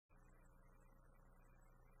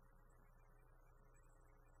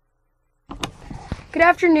Good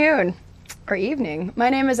afternoon or evening. My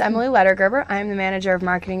name is Emily Lettergerber. I am the manager of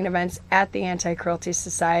marketing and events at the Anti-Cruelty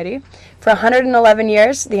Society. For 111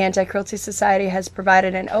 years, the Anti-Cruelty Society has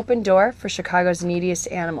provided an open door for Chicago's neediest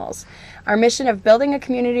animals. Our mission of building a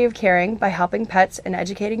community of caring by helping pets and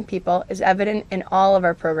educating people is evident in all of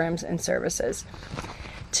our programs and services.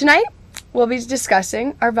 Tonight, we'll be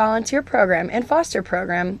discussing our volunteer program and foster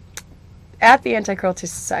program at the Anti-Cruelty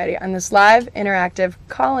Society on this live, interactive,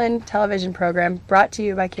 call-in television program brought to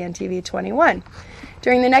you by TV21.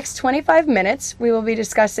 During the next 25 minutes, we will be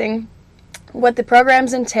discussing what the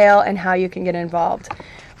programs entail and how you can get involved.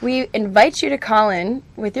 We invite you to call in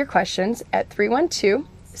with your questions at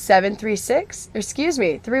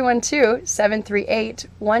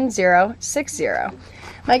 312-738-1060.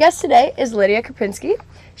 My guest today is Lydia Krupinski.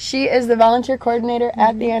 She is the volunteer coordinator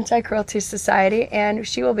at the Anti-Cruelty Society, and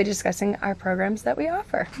she will be discussing our programs that we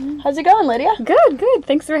offer. How's it going, Lydia? Good, good.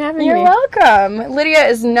 Thanks for having me. You're welcome. Lydia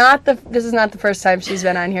is this is not the first time she's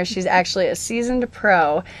been on here. She's actually a seasoned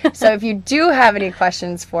pro. So if you do have any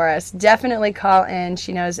questions for us, definitely call in.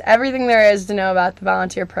 She knows everything there is to know about the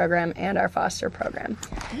volunteer program and our foster program.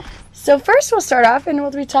 So first we'll start off and we'll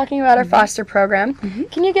be talking about our foster program.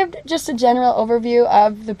 Can you give just a general overview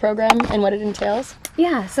of the program and what it entails?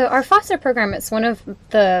 Yeah, so our foster program is one of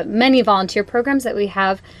the many volunteer programs that we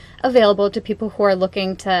have available to people who are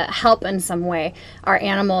looking to help in some way our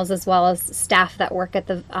animals, as well as staff that work at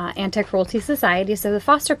the Anti-Cruelty Society. So the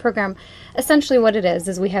foster program, essentially what it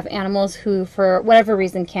is we have animals who, for whatever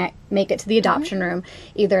reason, can't make it to the adoption room.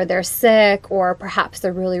 Either they're sick or perhaps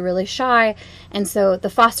they're really, really shy. And so the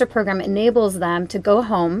foster program enables them to go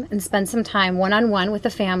home and spend some time one-on-one with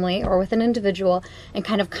a family or with an individual and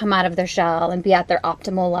kind of come out of their shell and be at their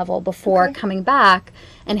optimal level before coming back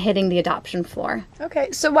and hitting the adoption floor.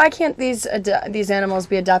 Okay, so why can't these animals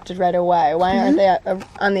be adopted right away? Why aren't they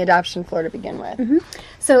on the adoption floor to begin with?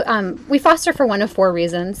 So we foster for one of four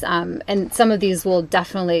reasons, and some of these will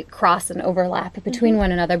definitely cross and overlap between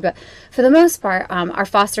one another, but for the most part, our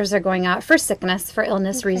fosters are going out for sickness, for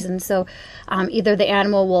illness reasons. So either the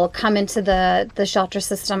animal will come into the shelter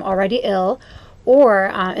system already ill, or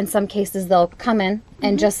in some cases they'll come in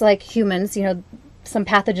and just like humans, some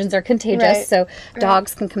pathogens are contagious, so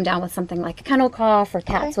dogs can come down with something like a kennel cough, or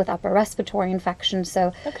cats with upper respiratory infection.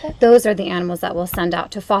 So those are the animals that we'll send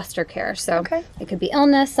out to foster care. So it could be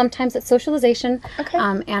illness, sometimes it's socialization.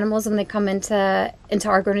 Animals, when they come into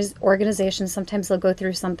our organization, sometimes they'll go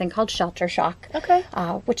through something called shelter shock,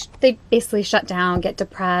 which they basically shut down, get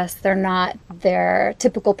depressed. They're not their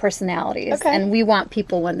typical personalities. And we want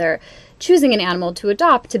people, when they're choosing an animal to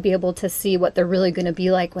adopt, to be able to see what they're really going to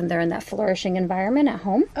be like when they're in that flourishing environment at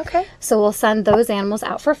home. So we'll send those animals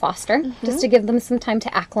out for foster, just to give them some time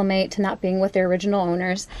to acclimate to not being with their original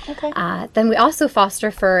owners. Then we also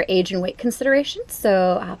foster for age and weight considerations.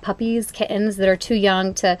 So puppies, kittens that are too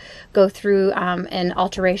young to go through an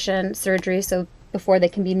alteration surgery, so before they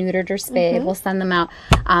can be neutered or spayed, we'll send them out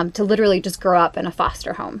to literally just grow up in a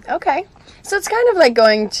foster home. So it's kind of like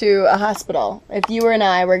going to a hospital. If you and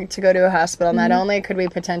I were to go to a hospital, not only could we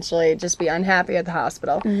potentially just be unhappy at the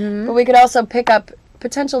hospital, but we could also pick up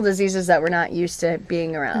potential diseases that we're not used to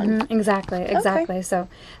being around. Exactly. So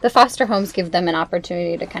the foster homes give them an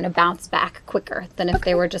opportunity to kind of bounce back quicker than if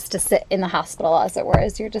they were just to sit in the hospital, as it were,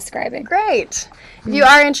 as you're describing. Great. If you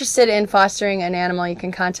are interested in fostering an animal, you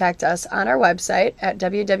can contact us on our website at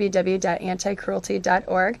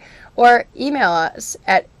www.anticruelty.org or email us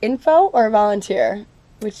at info or volunteer.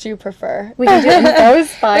 Which do you prefer? We can do info,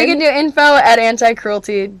 is fine. We can do info at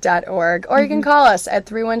anticruelty.org, or you can call us at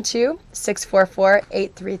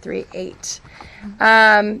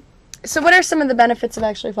 312-644-8338. So what are some of the benefits of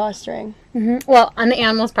actually fostering? Well, on the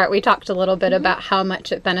animals part, we talked a little bit about how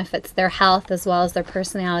much it benefits their health as well as their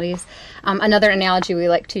personalities. Another analogy we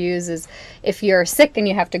like to use is if you're sick and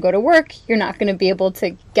you have to go to work, you're not going to be able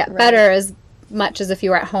to get better as much as if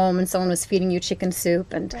you were at home and someone was feeding you chicken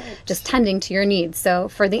soup and just tending to your needs. So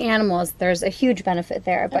for the animals, there's a huge benefit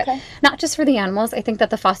there. But not just for the animals. I think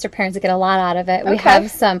that the foster parents get a lot out of it. We have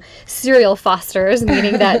some serial fosters,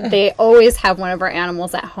 meaning that they always have one of our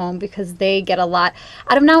animals at home because they get a lot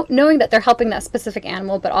out of knowing that they're helping that specific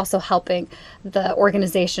animal, but also helping the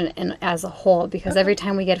organization as a whole. Because every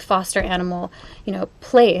time we get a foster animal,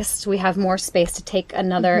 placed, we have more space to take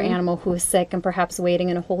another animal who is sick and perhaps waiting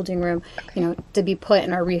in a holding room, to be put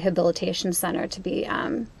in our rehabilitation center to be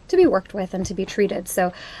worked with and to be treated.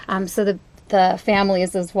 So the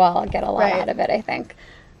families as well get a lot out of it, I think.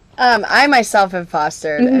 I myself have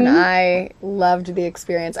fostered, and I loved the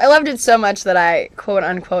experience. I loved it so much that I, quote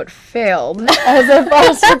unquote, failed as a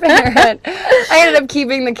foster parent. I ended up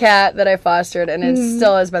keeping the cat that I fostered, and it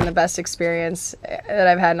still has been the best experience that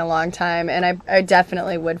I've had in a long time, and I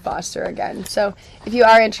definitely would foster again. So if you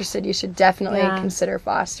are interested, you should definitely consider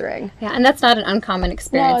fostering. Yeah, and that's not an uncommon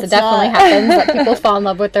experience. No, it definitely happens that people fall in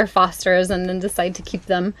love with their fosters and then decide to keep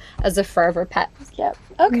them as a forever pet. Yep.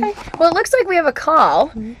 Okay. Well, it looks like we have a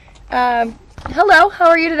call. Hello, how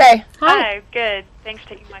are you today? Hi, good. Thanks for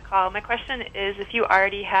taking my call. My question is, if you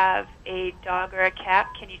already have a dog or a cat,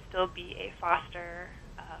 can you still be a foster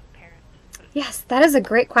parent? Yes, that is a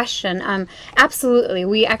great question. Absolutely.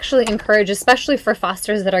 We actually encourage, especially for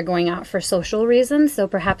fosters that are going out for social reasons, so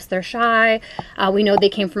perhaps they're shy. We know they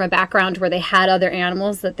came from a background where they had other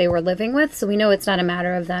animals that they were living with, so we know it's not a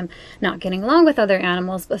matter of them not getting along with other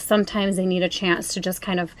animals, but sometimes they need a chance to just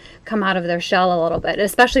kind of come out of their shell a little bit,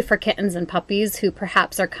 especially for kittens and puppies who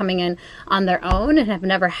perhaps are coming in on their own and have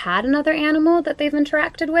never had another animal that they've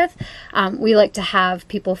interacted with. We like to have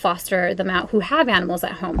people foster them out who have animals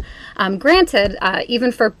at home. Granted,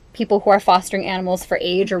 even for people who are fostering animals for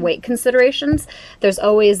age or weight considerations, there's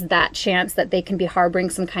always that chance that they can be harboring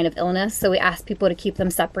some kind of illness. So we ask people to keep them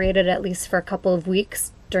separated at least for a couple of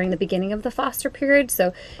weeks during the beginning of the foster period.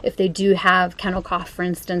 So if they do have kennel cough, for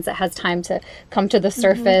instance, it has time to come to the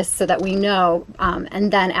surface so that we know.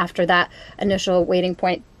 And then after that initial waiting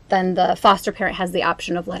point, then the foster parent has the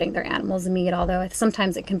option of letting their animals meet, although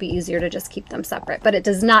sometimes it can be easier to just keep them separate. But it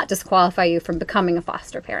does not disqualify you from becoming a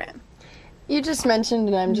foster parent. You just mentioned,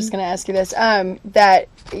 and I'm just going to ask you this, that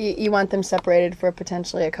you want them separated for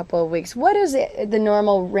potentially a couple of weeks. What is the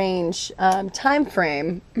normal range, time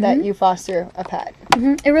frame that you foster a pet?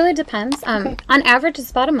 It really depends. On average,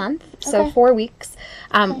 it's about a month, so 4 weeks.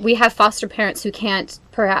 We have foster parents who can't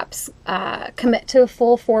perhaps commit to a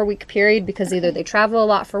full 4-week period because either they travel a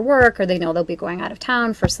lot for work or they know they'll be going out of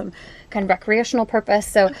town for some kind of recreational purpose.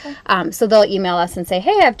 So, so they'll email us and say,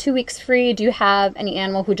 hey, I have 2 weeks free. Do you have any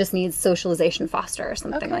animal who just needs socialization foster or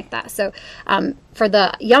something like that? So for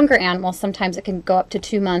the younger animals, sometimes it can go up to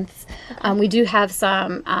 2 months. We do have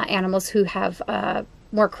some animals who have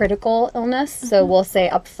more critical illness. So we'll say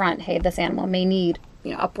up front, hey, this animal may need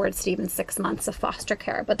upwards to even 6 months of foster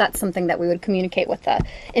care. But that's something that we would communicate with the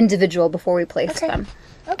individual before we place them.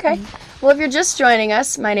 Okay. Well, if you're just joining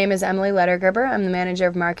us, my name is Emily Lettergerber. I'm the manager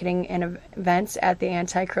of marketing and events at the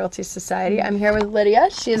Anti-Cruelty Society. I'm here with Lydia.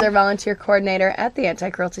 She is our volunteer coordinator at the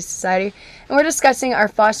Anti-Cruelty Society. And we're discussing our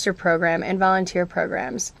foster program and volunteer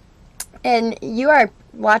programs. And you are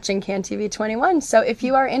watching CAN TV21. So if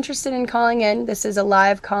you are interested in calling in, this is a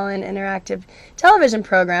live call-in interactive television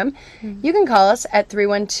program. You can call us at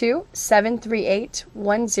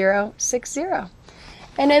 312-738-1060.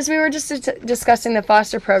 And as we were just discussing the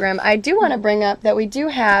foster program, I do want to bring up that we do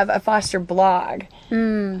have a foster blog.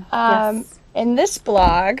 Yes. And this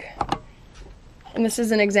blog, and this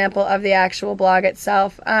is an example of the actual blog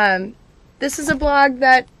itself, this is a blog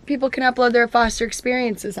that people can upload their foster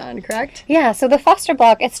experiences on, correct? Yeah, so the foster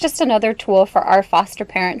blog, it's just another tool for our foster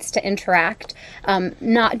parents to interact,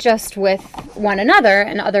 not just with one another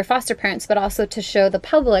and other foster parents, but also to show the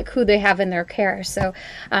public who they have in their care. So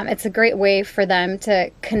it's a great way for them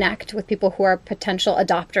to connect with people who are potential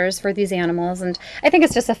adopters for these animals. And I think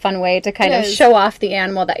it's just a fun way to kind of show off the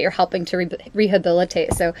animal that you're helping to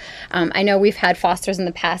rehabilitate. So I know we've had fosters in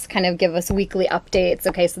the past kind of give us weekly updates.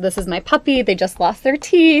 Okay, so this is my puppy. They just lost their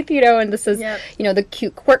teeth. And this is, the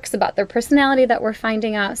cute quirks about their personality that we're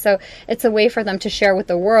finding out. So it's a way for them to share with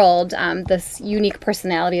the world this unique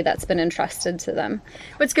personality that's been entrusted to them.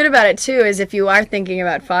 What's good about it, too, is if you are thinking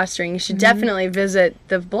about fostering, you should definitely visit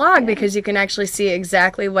the blog because you can actually see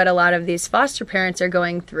exactly what a lot of these foster parents are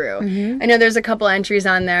going through. I know there's a couple entries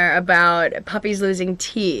on there about puppies losing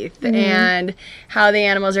teeth and how the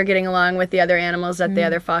animals are getting along with the other animals that the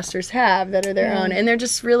other fosters have that are their own. And they're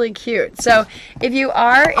just really cute. So if you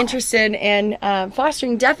are interested in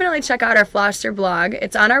fostering, definitely check out our foster blog.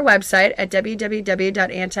 It's on our website at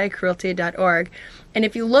www.anticruelty.org. And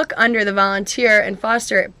if you look under the volunteer and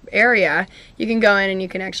foster area, you can go in and you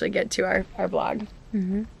can actually get to our blog.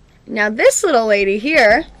 Now this little lady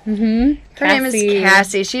here, her name is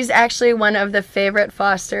Cassie. She's actually one of the favorite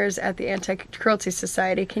fosters at the Anti-Cruelty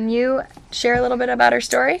Society. Can you share a little bit about her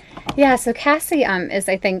story? Yeah, so Cassie is,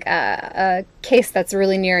 I think, a case that's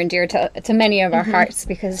really near and dear to many of our hearts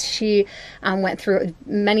because she went through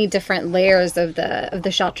many different layers of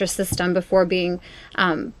the shelter system before being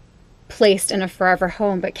placed in a forever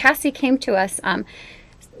home. But Cassie came to us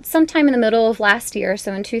sometime in the middle of last year,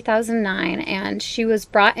 so in 2009, and she was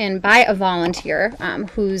brought in by a volunteer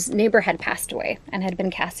whose neighbor had passed away and had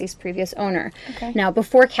been Cassie's previous owner. Okay. Now,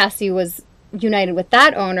 before Cassie was united with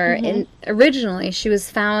that owner, originally she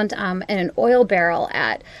was found in an oil barrel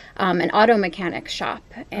at an auto mechanic shop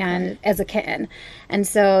and as a kitten. And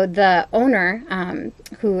so the owner,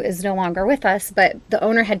 who is no longer with us, but the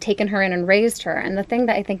owner had taken her in and raised her. And the thing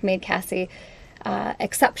that I think made Cassie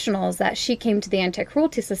exceptional is that she came to the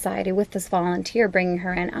Anti-Cruelty Society with this volunteer, bringing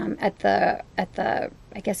her in at the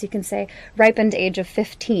I guess you can say ripened age of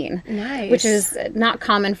 15. Nice. Which is not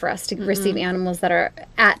common for us to receive animals that are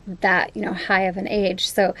at that high of an age.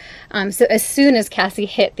 So so as soon as Cassie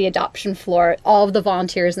hit the adoption floor, all of the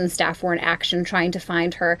volunteers and staff were in action trying to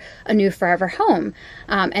find her a new forever home.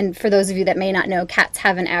 And for those of you that may not know, cats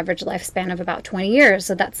have an average lifespan of about 20 years.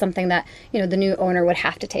 So that's something that the new owner would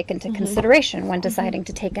have to take into consideration when deciding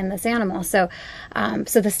to take in this animal. So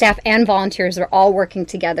so the staff and volunteers are all working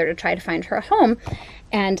together to try to find her a home.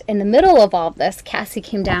 And in the middle of all of this, Cassie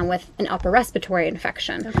came down with an upper respiratory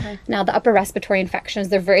infection. Okay. Now, the upper respiratory infections,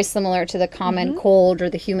 they're very similar to the common cold or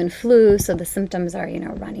the human flu. So the symptoms are,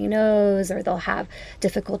 runny nose, or they'll have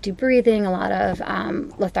difficulty breathing, a lot of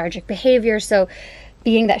lethargic behavior. So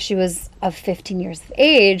being that she was of 15 years of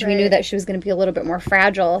age, we knew that she was going to be a little bit more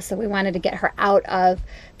fragile. So we wanted to get her out of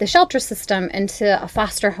the shelter system into a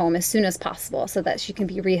foster home as soon as possible so that she can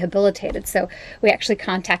be rehabilitated. So we actually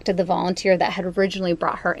contacted the volunteer that had originally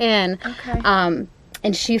brought her in. Okay.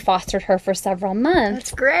 And she fostered her for several months.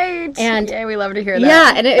 That's great. And yeah, we love to hear that.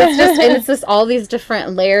 Yeah, and it's just all these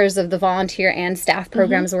different layers of the volunteer and staff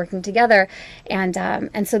programs working together. And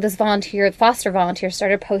so this foster volunteer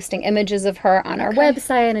started posting images of her on our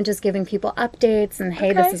website and just giving people updates and,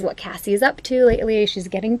 hey, this is what Cassie is up to lately. She's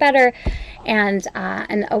getting better. And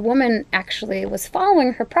a woman actually was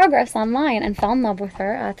following her progress online and fell in love with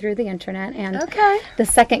her through the internet. And the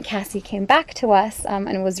second Cassie came back to us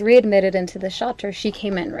and was readmitted into the shelter, she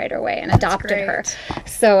came in right away and adopted her.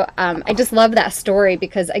 So I just love that story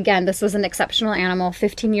because, again, this was an exceptional animal,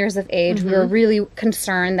 15 years of age. We were really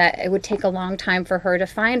concerned that it would take a long time for her to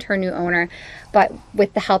find her new owner. But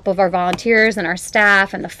with the help of our volunteers and our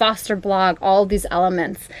staff and the foster blog, all these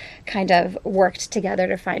elements kind of worked together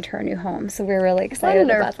to find her a new home. So we're really excited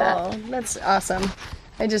about that. That's awesome.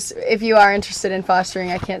 If you are interested in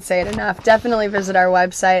fostering, I can't say it enough, definitely visit our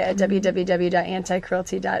website at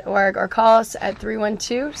www.anticruelty.org or call us at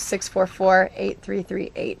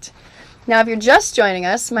 312-644-8338. Now, if you're just joining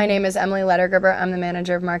us, my name is Emily Lettergerber. I'm the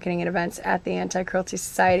manager of marketing and events at the Anti-Cruelty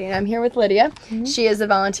Society, and I'm here with Lydia. She is the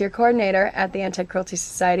volunteer coordinator at the Anti-Cruelty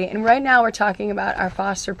Society, and right now we're talking about our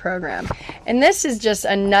foster program. And this is just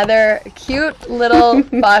another cute little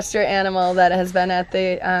foster animal that has been at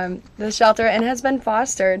the shelter and has been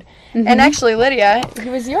fostered. And actually, Lydia,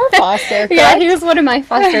 he was your foster, correct? Yeah, he was one of my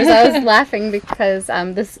fosters. I was laughing because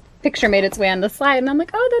this picture made its way on the slide, and I'm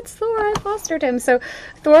like, oh, that's Thor. I fostered him. So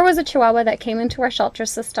Thor was a Chihuahua that came into our shelter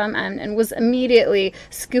system and was immediately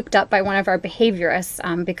scooped up by one of our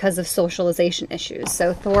behaviorists because of socialization issues.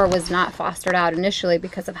 So Thor was not fostered out initially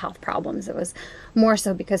because of health problems. It was more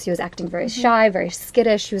so because he was acting very shy, very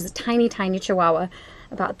skittish. He was a tiny, tiny Chihuahua,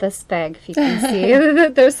 about this big, if you can see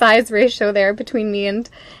the size ratio there between me and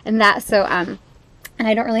that. So and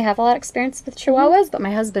I don't really have a lot of experience with Chihuahuas, but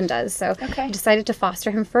my husband does. So I decided to foster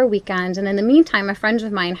him for a weekend. And in the meantime, a friend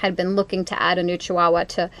of mine had been looking to add a new Chihuahua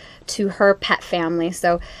to her pet family.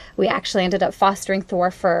 So we actually ended up fostering Thor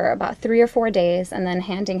for about 3 or 4 days and then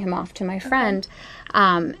handing him off to my friend.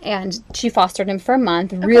 And she fostered him for a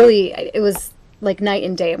month. Really, it was like night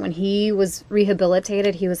and day. When he was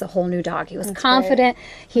rehabilitated, he was a whole new dog. He was confident.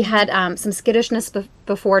 He had some skittishness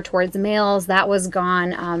before towards males. That was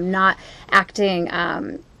gone. Not acting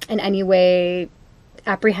in any way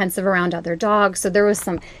apprehensive around other dogs. So there was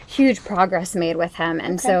some huge progress made with him.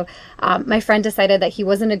 And so my friend decided that he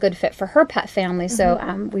wasn't a good fit for her pet family. So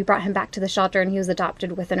we brought him back to the shelter, and he was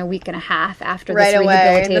adopted within a week and a half after this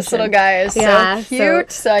rehabilitation. This little guy is so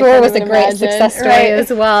cute. So Thor was a great success story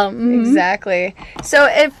as well. Exactly. So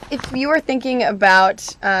if you were thinking about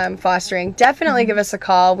fostering, definitely give us a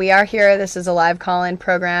call. We are here. This is a live call-in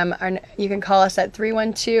program. You can call us at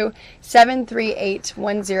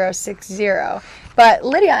 312-738-1060. But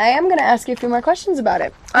Lydia, I am going to ask you a few more questions about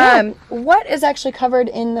it. What is actually covered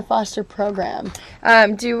in the foster program?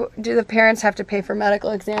 Do the parents have to pay for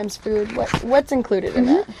medical exams, food? What's included in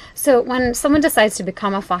that? So when someone decides to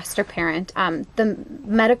become a foster parent, the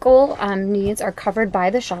medical needs are covered by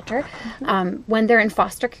the shelter. When they're in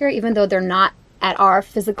foster care, even though they're not at our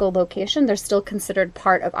physical location, they're still considered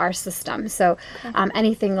part of our system. So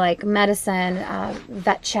anything like medicine,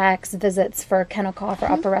 vet checks, visits for kennel cough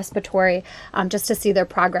or upper respiratory, just to see their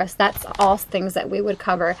progress, that's all things that we would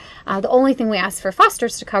cover. The only thing we ask for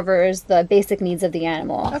fosters to cover is the basic needs of the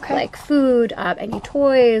animal, like food, any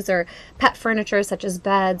toys or pet furniture such as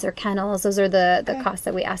beds or kennels. Those are the costs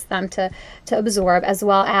that we ask them to absorb, as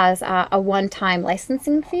well as a one-time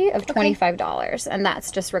licensing fee of $25, and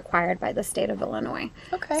that's just required by the state of Illinois.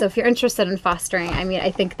 So if you're interested in fostering, I mean,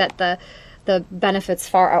 I think that the benefits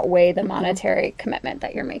far outweigh the monetary commitment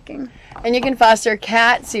that you're making. And you can foster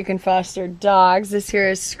cats, you can foster dogs. This here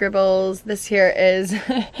is Scribbles. This here is...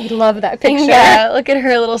 I love that picture. Yeah, look at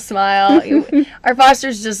her little smile. Our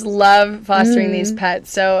fosters just love fostering these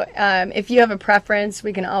pets. So if you have a preference,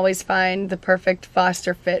 we can always find the perfect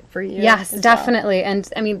foster fit for you. Yes, definitely. And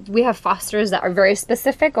I mean, we have fosters that are very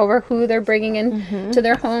specific over who they're bringing in to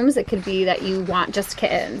their homes. It could be that you want just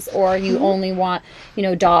kittens, or you only want,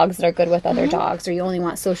 dogs that are good with other dogs, or you only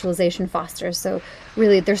want socialization fosters. So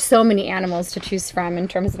really, there's so many animals to choose from in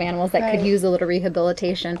terms of animals that could use a little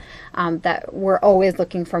rehabilitation, that we're always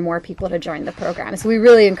looking for more people to join the program. So we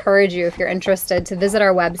really encourage you, if you're interested, to visit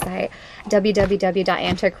our website,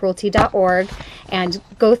 www.anticruelty.org, and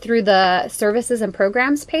go through the services and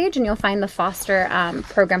programs page, and you'll find the foster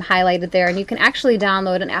program highlighted there. And you can actually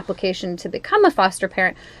download an application to become a foster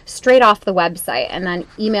parent straight off the website, and then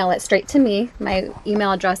email it straight to me. My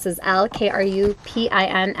email address is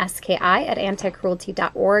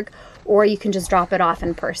lkrupinski@anticruelty.org, or you can just drop it off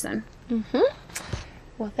in person.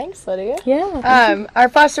 Well, thanks, Lydia. Yeah. Our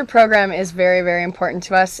foster program is very, very important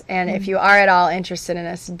to us, and if you are at all interested in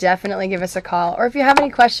us, definitely give us a call. Or if you have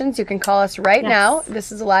any questions, you can call us right now.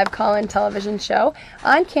 This is a live call-in television show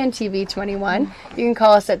on CAN TV21. You can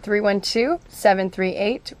call us at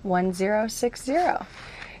 312-738-1060.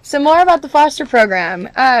 So more about the foster program.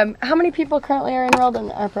 How many people currently are enrolled in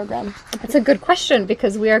our program? That's a good question,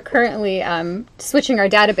 because we are currently switching our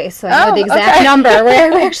database, so I know the exact number. We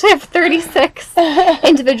actually have 36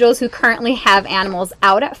 individuals who currently have animals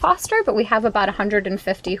out at foster, but we have about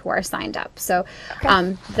 150 who are signed up. So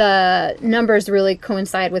the numbers really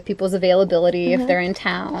coincide with people's availability if they're in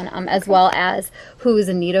town, as well as who is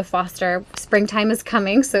in need of foster. Springtime is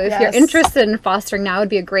coming, so if you're interested in fostering, now would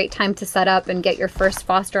be a great time to set up and get your first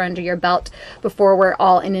foster under your belt before we're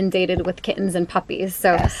all inundated with kittens and puppies.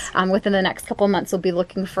 So within the next couple months, we'll be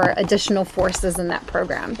looking for additional forces in that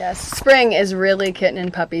program. Spring is really kitten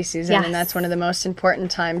and puppy season, and that's one of the most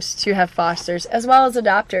important times to have fosters as well as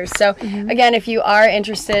adopters. So again, if you are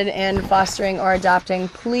interested in fostering or adopting,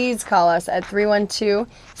 please call us at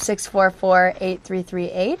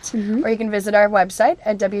 312-644-8338, or you can visit our website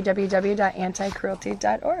at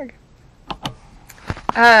www.anticruelty.org.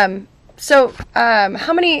 So,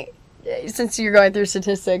 how many, since you're going through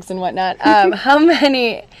statistics and whatnot, how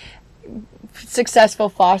many successful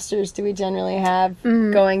fosters do we generally have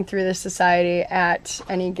going through the society at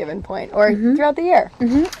any given point, or throughout the year?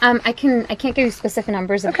 I can't give you specific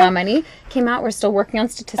numbers of how many came out. We're still working on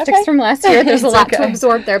statistics from last year. There's a lot to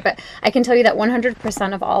absorb there, but I can tell you that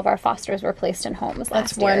 100% of all of our fosters were placed in homes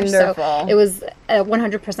last year. That's wonderful. So it was a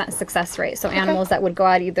 100% success rate. So animals that would go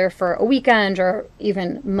out either for a weekend or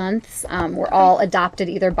even months were all adopted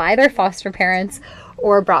either by their foster parents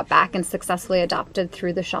or brought back and successfully adopted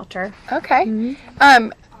through the shelter.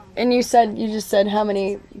 And you just said how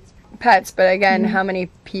many pets, but again, how many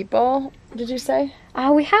people did you say?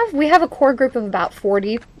 We have a core group of about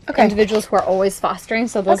 40 individuals who are always fostering.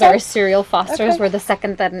 So those are serial fosters, where the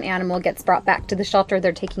second that an animal gets brought back to the shelter,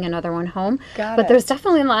 they're taking another one home. But there's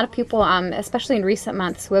definitely a lot of people, especially in recent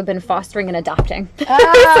months, who have been fostering and adopting. So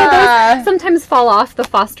those sometimes fall off the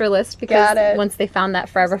foster list, because once they found that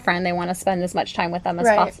forever friend, they want to spend as much time with them as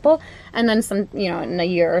possible. And then in a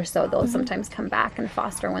year or so, they'll sometimes come back and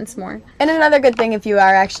foster once more. And another good thing, if you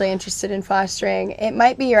are actually interested in fostering, it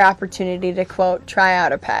might be your opportunity to, quote, try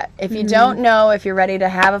out a pet. If you don't know if you're ready to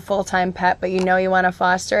have a full-time pet, but you want to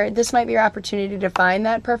foster, this might be your opportunity to find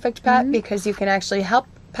that perfect pet, because you can actually help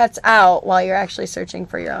pets out while you're actually searching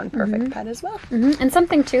for your own perfect pet as well. And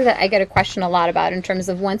something too that I get a question a lot about in terms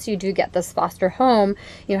of, once you do get this foster home,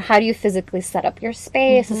 how do you physically set up your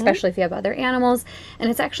space, especially if you have other animals? And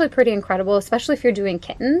it's actually pretty incredible, especially if you're doing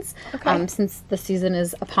kittens, since the season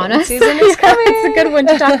is upon us. Season is coming. It's a good one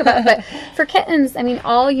to talk about. But for kittens, I mean,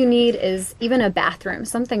 all you need is even a bathroom,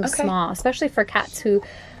 something small, especially for cats who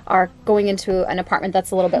are going into an apartment that's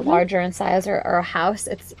a little bit larger in size, or a house.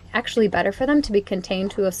 It's actually better for them to be contained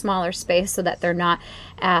to a smaller space, so that they're not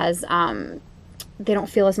as they don't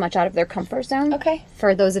feel as much out of their comfort zone. Okay.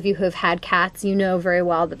 For those of you who have had cats, you know very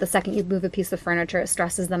well that the second you move a piece of furniture, it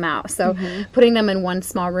stresses them out. So putting them in one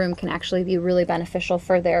small room can actually be really beneficial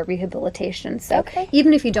for their rehabilitation. So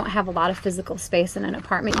even if you don't have a lot of physical space in an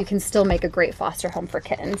apartment, you can still make a great foster home for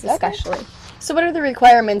kittens, especially. So what are the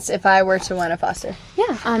requirements if I were to want to foster?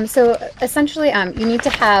 Yeah, so essentially you need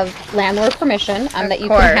to have landlord permission that you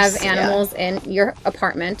can have animals in your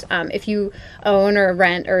apartment. If you own or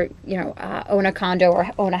rent or, own a condo or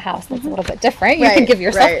own a house, that's a little bit different. You can give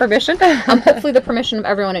yourself permission. Hopefully the permission of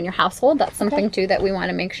everyone in your household. That's something too that we want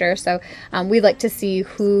to make sure. So we like to see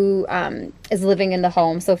who is living in the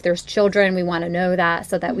home. So if there's children, we want to know that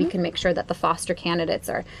so that we can make sure that the foster candidates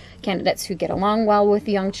are candidates who get along well with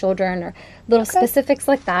young children or little specifics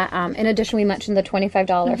like that. In addition, we mentioned the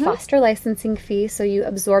 $25 foster licensing fee. So you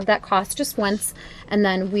absorb that cost just once, and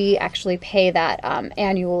then we actually pay that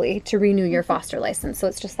annually to renew your foster license. So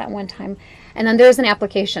it's just that one time. And then there's an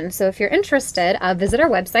application. So if you're interested, visit our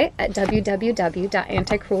website at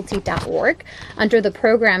www.anticruelty.org. Under the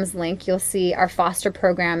programs link, you'll see our foster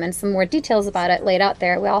program and some more details about it laid out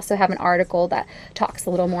there. We also have an article that talks a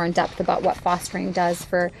little more in depth about what fostering does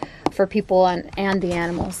for people and the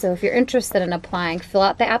animals. So if you're interested in applying, fill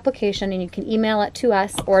out the application and you can email it to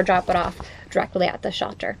us or drop it off directly at the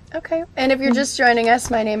shelter. Okay. And if you're just joining us,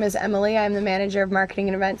 my name is Emily. I'm the manager of marketing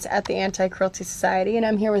and events at the Anti-Cruelty Society, and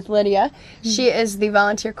I'm here with Lydia. She is the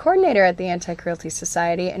volunteer coordinator at the Anti-Cruelty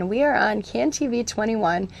Society, and we are on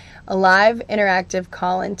TV21, a live interactive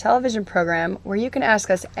call-in television program where you can ask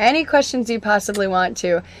us any questions you possibly want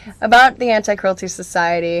to about the Anti-Cruelty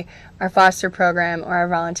Society, our foster program, or our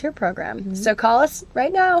volunteer program. So call us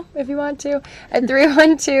right now if you want to at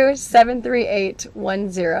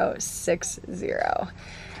 312-738-1060.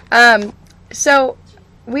 So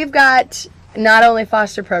we've got not only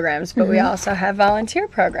foster programs, but we also have volunteer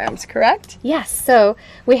programs, correct? Yes. So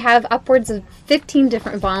we have upwards of 15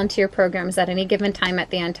 different volunteer programs at any given time at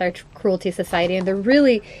the Anti-Cruelty Society, and they're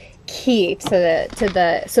really key to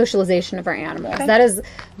the socialization of our animals. That is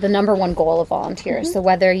the number one goal of volunteers. So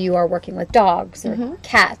whether you are working with dogs or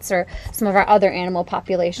cats or some of our other animal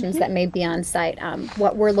populations that may be on site,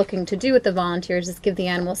 what we're looking to do with the volunteers is give the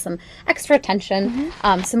animals some extra attention,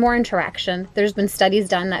 some more interaction. There's been studies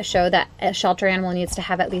done that show that a shelter animal needs to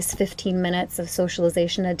have at least 15 minutes of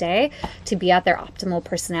socialization a day to be at their optimal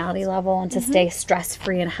personality level and to stay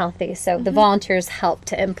stress-free and healthy. So the volunteers help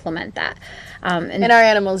to implement that. And our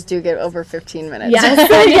animals do get over 15 minutes. Yes,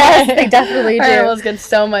 yes, they definitely do. Our animals get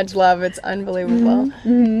so much love. It's unbelievable.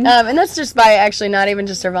 And that's just by actually not even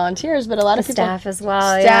just our volunteers, but a lot of people. Staff as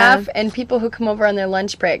well. Staff and people who come over on their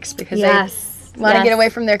lunch breaks because they want to get away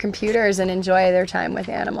from their computers and enjoy their time with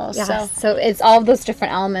animals. So it's all those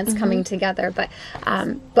different elements coming together. But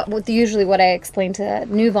usually what I explain to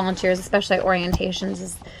new volunteers, especially at orientations,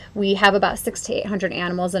 is we have about 600 to 800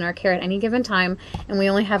 animals in our care at any given time, and we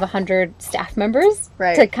only have 100 staff members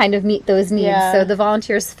to kind of meet those needs. So the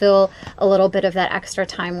volunteers fill a little bit of that extra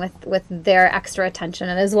time with their extra attention,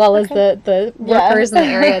 and as well as the workers in the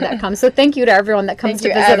area that come. So thank you to everyone that comes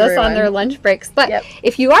to visit us on their lunch breaks. But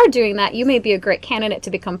if you are doing that, you may be a great candidate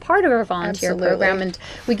to become part of our volunteer program, and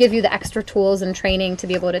we give you the extra tools and training to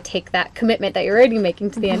be able to take that commitment that you're already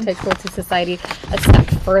making to the Anti-Cruelty Society a step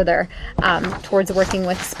further towards working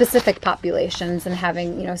with specific populations and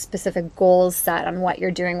having specific goals set on what you're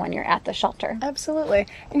doing when you're at the shelter. Absolutely.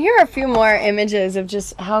 And here are a few more images of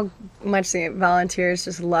just how much the volunteers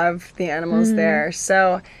just love the animals there.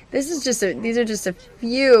 So these are just a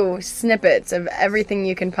few snippets of everything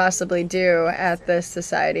you can possibly do at this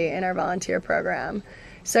society in our volunteer program.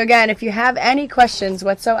 So again, if you have any questions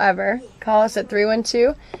whatsoever, call us at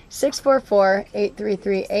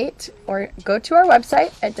 312-644-8338 or go to our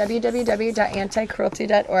website at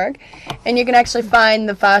www.anticruelty.org, and you can actually find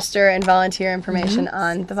the foster and volunteer information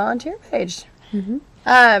on the volunteer page.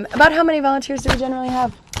 About how many volunteers do we generally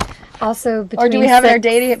have? Also, or do we have in our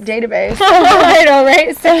database? I know,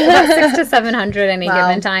 right? So about 600 to 700 any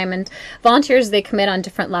given time. And volunteers, they commit on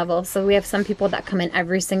different levels. So we have some people that come in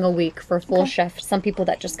every single week for full shift. Some people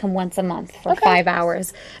that just come once a month for 5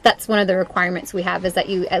 hours. That's one of the requirements we have, is that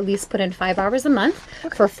you at least put in 5 hours a month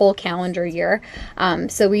for a full calendar year.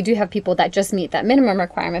 So we do have people that just meet that minimum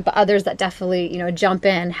requirement, but others that definitely jump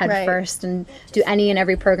in head first and do any and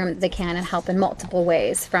every program that they can and help in multiple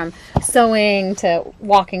ways, from sewing to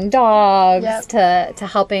walking dogs to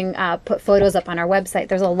helping put photos up on our website.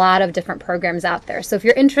 There's a lot of different programs out there. So if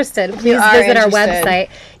you're interested, please visit our website.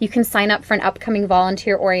 You can sign up for an upcoming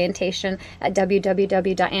volunteer orientation at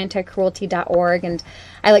www.anticruelty.org. And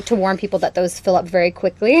I like to warn people that those fill up very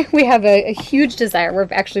quickly. We have a huge desire. We're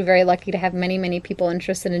actually very lucky to have many, many people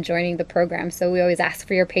interested in joining the program. So we always ask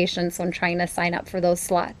for your patience when trying to sign up for those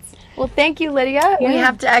slots. Well, thank you, Lydia. We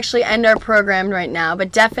have to actually end our program right now,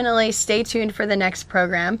 but definitely stay tuned for the next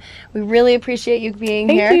program. We really appreciate you being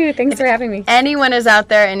here. Thank you. Thanks for having me. Anyone is out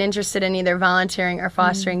there and interested in either volunteering or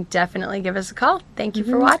fostering, definitely give us a call. Thank you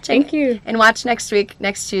for watching. Thank you. And watch next week,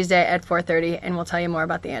 next Tuesday at 4:30, and we'll tell you more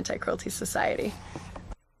about the Anti-Cruelty Society.